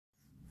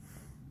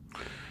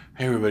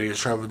Hey everybody, it's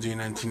Travel D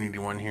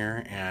 1981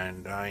 here,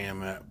 and I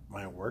am at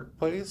my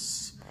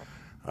workplace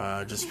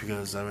just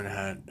because I haven't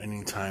had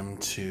any time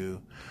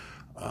to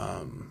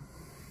um,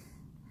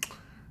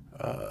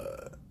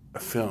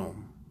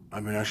 film.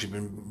 I've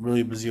been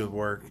really busy with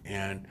work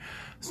and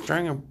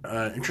starting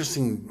an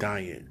interesting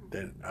diet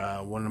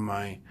that one of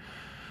my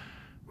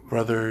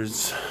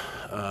brother's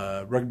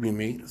rugby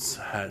mates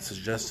had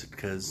suggested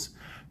because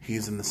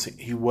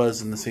he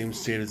was in the same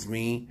state as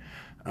me.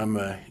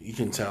 You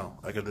can tell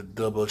I got the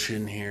double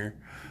chin here.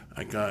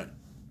 I got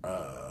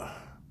uh,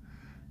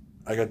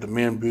 I got the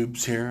man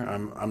boobs here.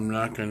 I'm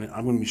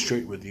gonna be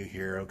straight with you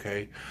here,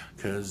 okay?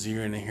 Because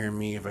you're gonna hear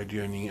me if I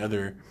do any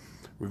other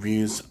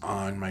reviews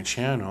on my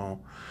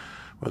channel,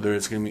 whether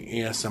it's gonna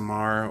be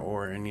ASMR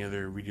or any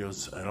other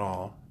videos at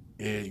all.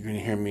 You're gonna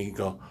hear me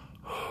go.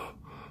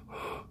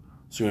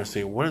 So you're gonna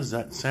say, "What is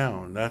that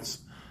sound?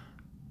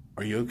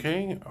 Are you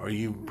okay? Are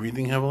you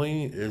breathing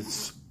heavily?"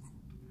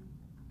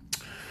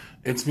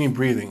 It's me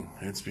breathing.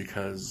 It's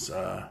because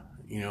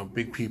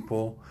big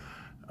people,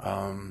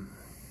 um,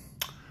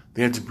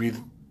 they had to breathe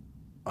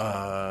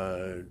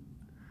uh,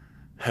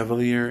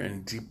 heavilier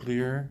and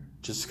deeplier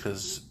just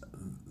because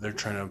they're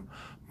trying to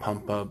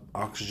pump up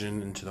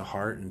oxygen into the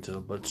heart, into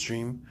the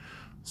bloodstream.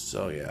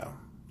 So yeah.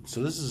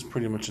 So this is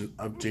pretty much an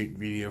update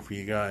video for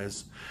you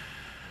guys.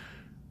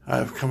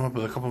 I've come up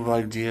with a couple of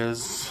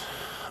ideas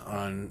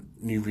on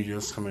new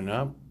videos coming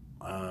up,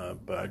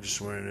 but I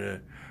just wanted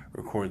to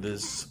record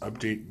this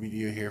update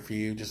video here for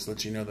you, just to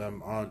let you know that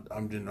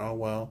I'm doing all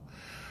well.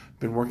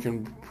 Been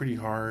working pretty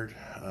hard.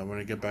 When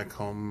I get back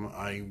home,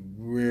 I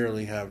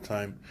rarely have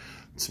time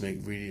to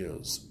make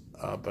videos,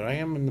 but I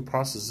am in the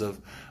process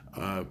of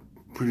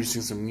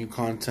producing some new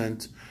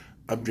content,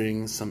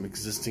 updating some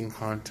existing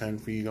content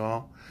for you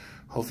all.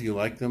 Hopefully you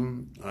like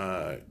them.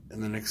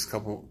 In the next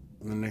couple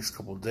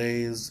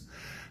days,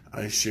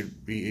 I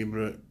should be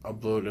able to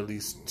upload at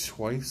least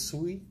twice a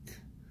week.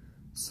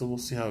 So we'll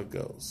see how it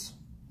goes.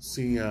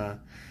 See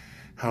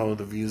how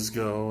the views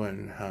go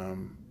and how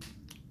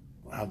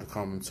the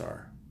comments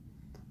are.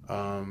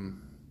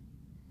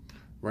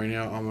 Right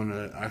now I'm on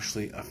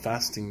a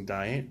fasting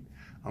diet.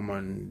 I'm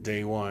on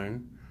day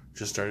 1.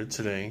 Just started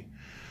today.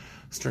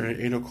 Started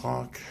at 8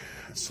 o'clock.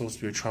 It's supposed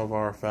to be a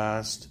 12-hour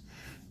fast.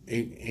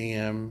 8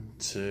 a.m.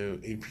 to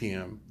 8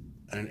 p.m.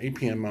 And at 8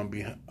 p.m. I'll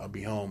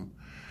be home.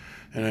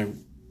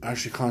 And I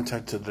actually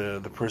contacted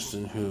the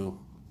person who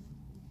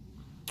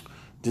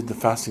did the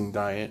fasting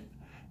diet,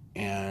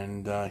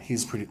 and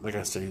he's pretty, like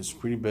I said, he's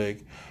pretty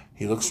big.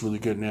 He looks really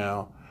good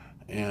now,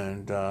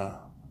 and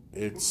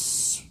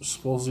it's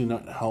supposedly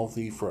not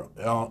healthy for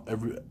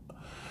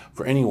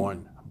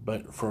anyone,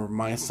 but for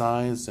my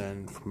size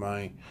and for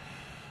my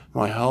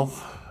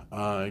health.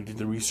 I did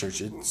the research.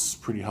 It's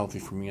pretty healthy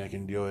for me. I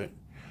can do it.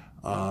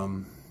 So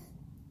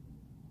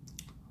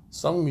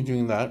I'm gonna be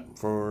doing that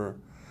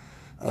for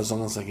as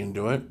long as I can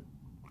do it.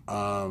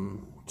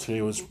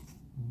 Today was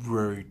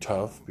very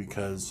tough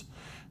because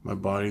my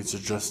body's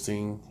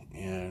adjusting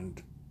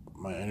and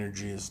my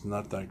energy is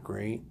not that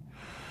great,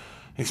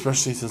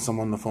 especially since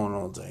I'm on the phone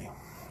all day.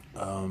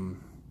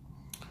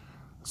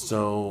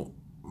 So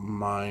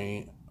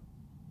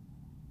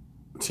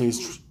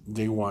today's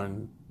day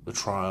 1, the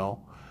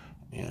trial,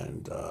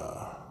 and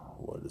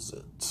what is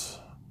it?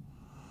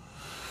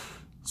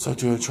 So I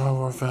do a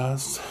 12-hour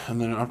fast, and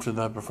then after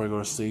that, before I go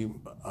to sleep,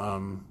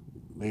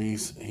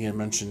 he had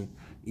mentioned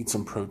eat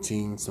some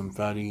protein, some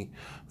fatty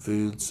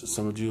foods.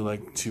 Some would do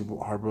like 2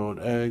 hard-boiled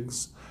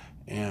eggs,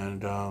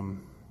 and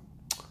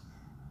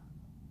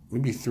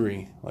maybe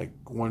 3, like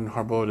 1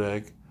 hard-boiled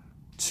egg,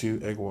 2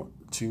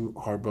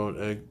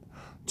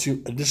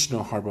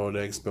 additional hard-boiled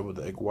eggs, but with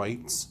the egg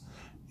whites,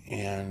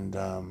 and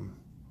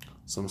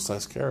some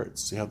sliced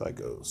carrots. See how that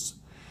goes.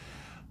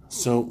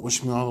 So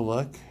wish me all the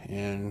luck,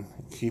 and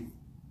keep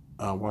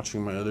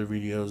watching my other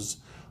videos.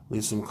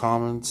 Leave some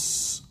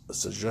comments,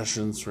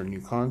 suggestions for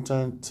new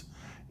content,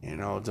 and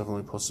I'll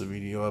definitely post a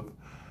video up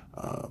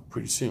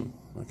pretty soon.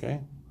 Okay?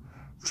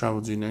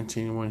 Travel D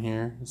 1981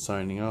 here,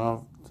 signing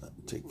off.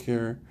 Take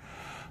care.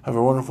 Have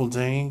a wonderful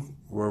day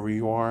wherever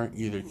you are.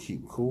 Either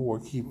keep cool or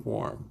keep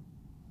warm.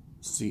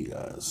 See you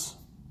guys.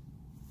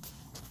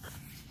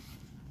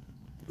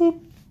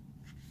 Boop.